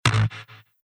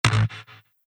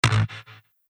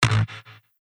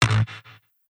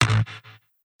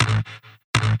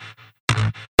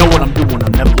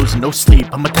no sleep.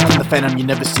 I'm attacking the phantom, you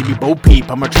never see me bo peep.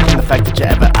 I'm retracting the fact that you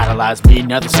ever idolized me.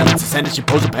 Now the sentence is sentence, you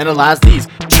pose and penalize these.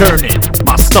 Churning,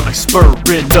 my stomach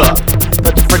spurring up.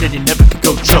 The different you never could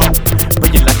go jump.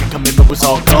 But your lack of commitment was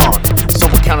all gone, so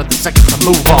I counted the seconds to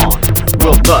move on.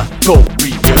 Well, the goal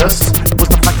readers was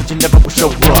the fact that you never would show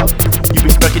up. You be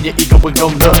smirking your ego and go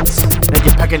nuts. Now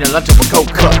you're packing your lunch up with cold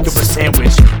cut. You're a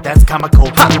sandwich, that's comical.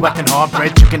 You acting hard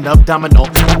bread, chicken up domino.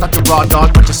 I thought you raw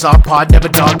dog, but you saw pod, never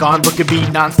doggone. Look at me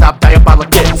non-stop,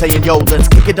 diabolic, saying yo, let's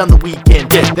kick it on the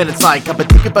weekend. Then it's like, I've been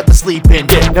thinking about the sleeping.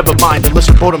 Never mind, unless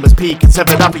your boredom is peak. And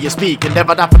 7 up for your speak, and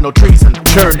never not for no treason.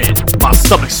 Churning, my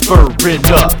stomach spurring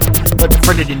up. But the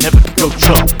friend that you never could go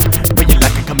jump. But your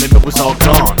lack of commitment was all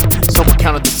gone, so I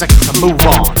counted the seconds to move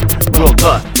on. Well,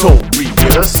 the goal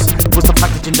readers was the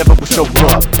fact that you never would show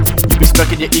up. You be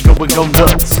smirking your ego and go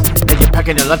nuts. Now you're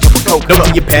packing your lunch up with coke. No to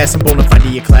your past and bona fide to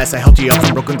your class. I helped you up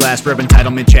from broken glass, rib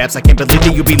entitlement chaps. I can't believe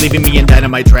that you be leaving me in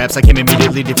dynamite traps. I came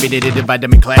immediately defeated and divide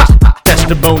them in class.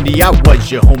 Testimony, I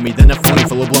was your homie, then a phony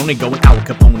full of baloney going Al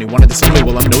Capone. Wanted to sell me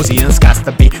while I'm nosy and it's got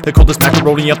to be the coldest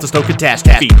macaroni up the snow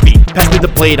catastrophe. Pass me the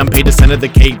plate, I'm paid to send the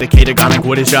cake. The cater gone and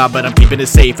quit his job, but I'm keeping it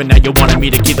safe. And now you wanted me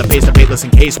to keep the pace debateless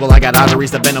in case. Well, I got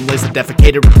arteries, the venom lays the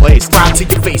defecated replaced. Lie to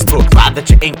your Facebook, lie that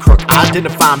you ain't crook.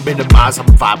 Identify, minimize, I'm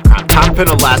a vibe crime. Time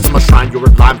penalized, I'm a shrine, you're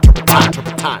a lime, turpentine.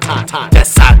 That's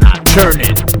cyanide.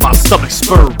 Churning, my stomach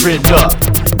spurring up.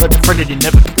 But the friend that you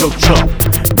never could go jump.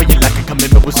 But your lack of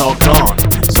commitment was all gone,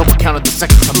 so I counted the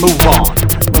seconds to move on.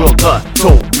 Well, the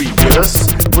goal readers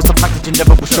was the fact that you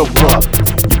never would show up.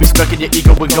 You be smirking your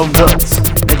ego and go nuts.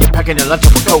 Now you're packing your lunch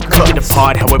up with coke cups. Get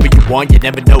apart however you want, you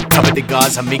never know. Cover the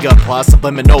gauze, amiga plus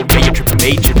subliminal. Yeah, you're tripping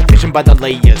major, division by the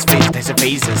layers. Phase and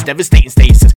phases, devastating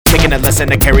stasis. Taking a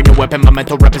lesson, I carry no weapon. My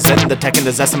mental representing the tech and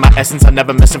the zest of my essence. I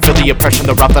never miss and feel the oppression,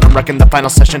 the route that I'm wrecking, the final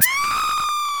session.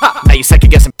 Now you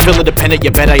second guessing, feel independent, you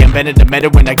bet I invented the meta.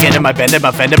 When I get him, I bend him,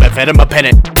 I fend him, I fed him, I pen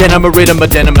it. Then I'm a read him, a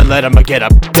denim, and let him a get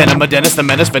up. Then I'm a dentist, the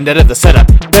menace, vendetta, the setup.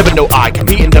 Never know I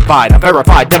compete and divide. I'm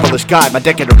verified, devilish guide, my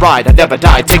decade of ride. I never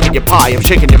die, taking your pie, I'm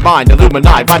shaking your mind.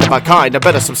 Illuminati, mind of my kind, I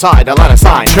better subside, I line a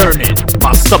sign. Churning,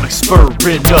 my stomach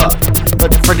spurring up. But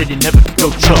the friend that you never could go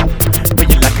jump. But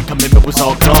your lack of commitment was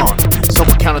all gone, so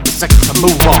I counted the seconds to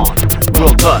move on.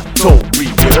 Well, the goal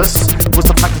readers was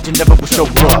the fact that you never would show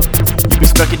up. You be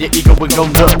smirking your ego and go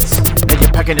nuts. Now you're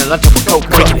packing your lunch up with coke.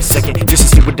 Wait a second, just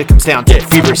to see what it comes down to.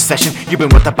 Feverish session, you've been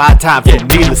with the bad time for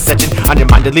needless setting on your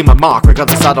mind to leave my mark.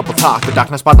 Regardless, I double talk. The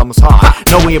darkness spot almost hot.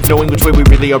 No way of knowing which way we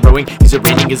really are rowing. Is it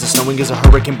raining? Is it snowing? Is a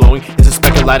hurricane blowing? Is a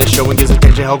speck of light showing? Is it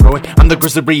danger hell growing? I'm the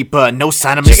grizzly reaper, no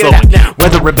sign of me slowing.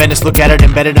 Weather and Venice, look at it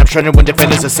embedded. I'm shredding when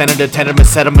defenders are senator, tenement,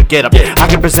 set him a get up. I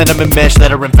can present him in mesh,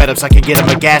 let her in fed up, so I can get him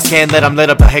a gas can, let him let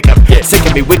up a hiccup. Sick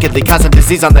of me wickedly, causing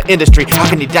disease on the industry. How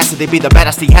can he dastardly be the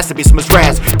baddest? He has to be some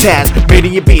Raz, Taz, made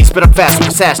a beast, but I'm fast with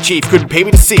his ass chief. Couldn't pay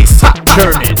me to cease.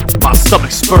 Churning, my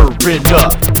stomach spurring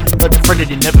up. But the friend that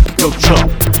you never could go jump.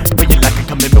 But your lack of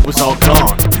commitment was all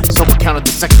gone, so I counted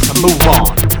the seconds to move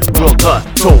on. Well, the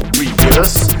goal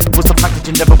readers was the fact that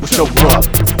you never would show up.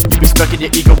 You be smirking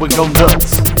your ego and go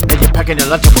nuts. Now you're packing your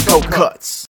lunch up with cold cuts.